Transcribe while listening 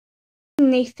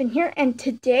Nathan here, and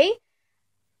today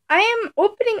I am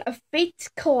opening a Fates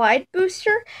Collide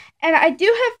booster, and I do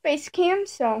have face cam,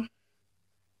 so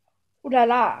ooh la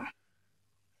la.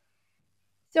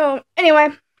 So anyway,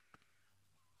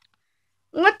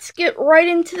 let's get right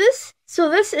into this. So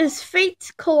this is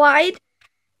Fates Collide.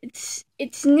 It's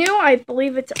new. I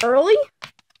believe it's early.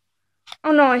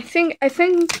 Oh no, I think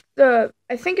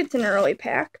it's an early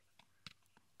pack.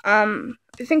 I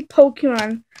think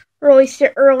Pokemon released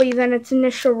it early than its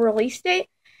initial release date.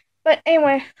 But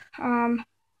anyway,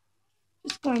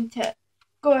 just going to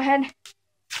go ahead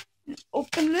and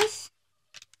open this.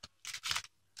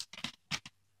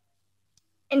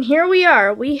 And here we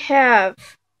are. We have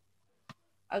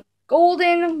a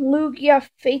Golden Lugia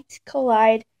Fates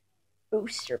Collide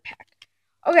booster pack.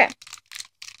 Okay.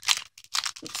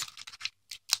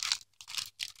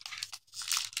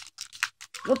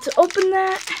 Let's open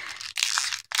that.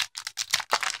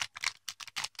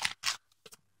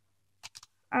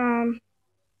 I'm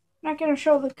not going to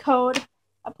show the code.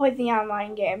 I played the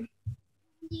online game.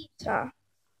 So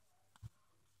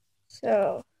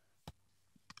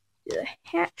do the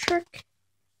hat trick.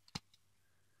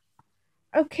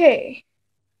 Okay.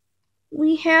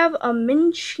 We have a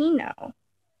Minccino.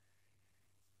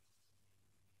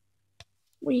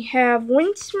 We have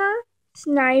Windsmer,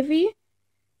 Snivy,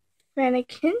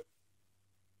 Fennekin,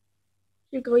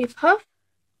 Jigglypuff,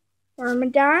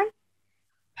 Wormadam,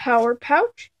 Power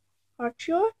Pouch,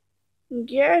 Hachula,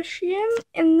 Gashian,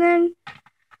 and then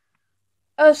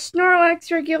a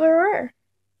Snorlax regular rare.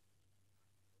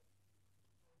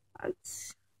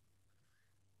 That's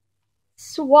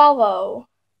Swallow.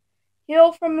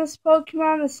 Heal from this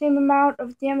Pokemon the same amount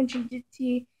of damage you did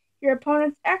to your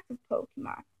opponent's active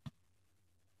Pokemon.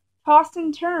 Toss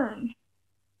and turn.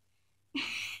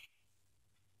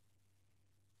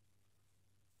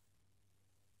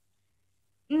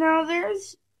 Now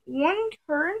there's one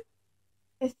card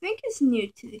I think is new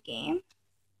to the game.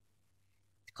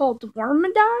 It's called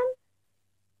Wormadam.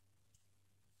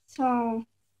 So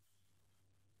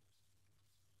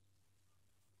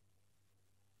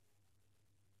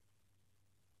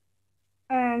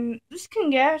and this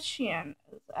Kangaskhan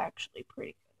is actually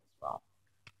pretty good as well.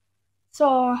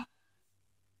 So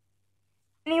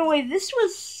anyway, this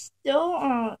was still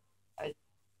a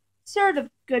sort of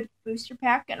good booster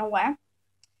pack in a way.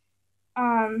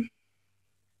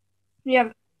 We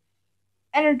have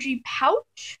Energy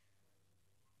Pouch.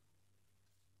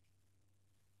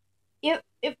 If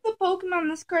the Pokemon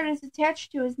this card is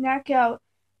attached to is knockout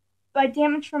by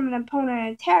damage from an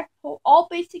opponent attack, pull all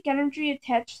basic energy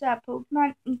attached to that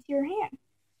Pokemon into your hand.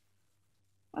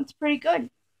 That's pretty good.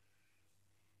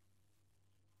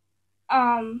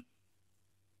 Now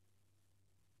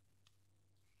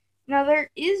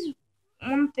there is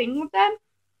one thing with that.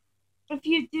 If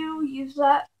you do use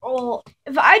that, or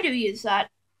if I do use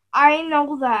that, I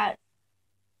know that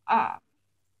I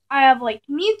have like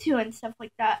Mewtwo and stuff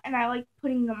like that, and I like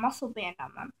putting the muscle band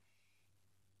on them.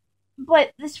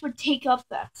 But this would take up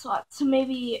that slot, so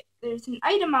maybe there's an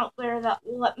item out there that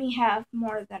will let me have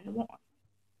more than one.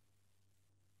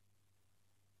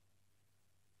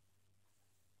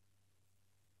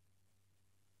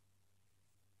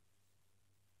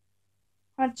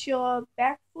 Hachula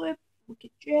Backflip,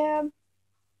 Wicked Jab,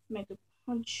 Mega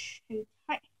Punch, and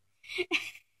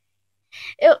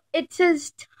it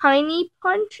says Tiny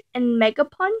Punch and Mega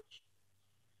Punch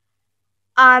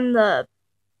on the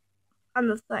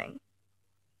thing.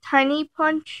 Tiny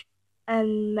Punch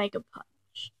and Mega Punch.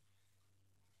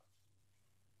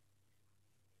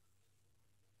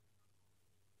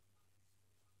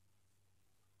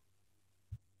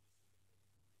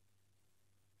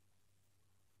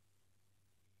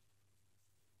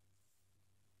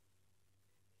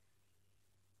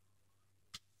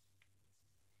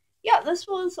 Yeah, this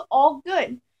was all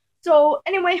good. So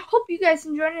anyway, hope you guys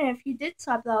enjoyed it. And if you did,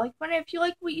 slap that like button. If you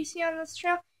like what you see on this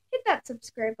channel, hit that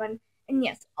subscribe button. And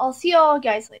yes, I'll see y'all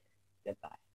guys later. Goodbye.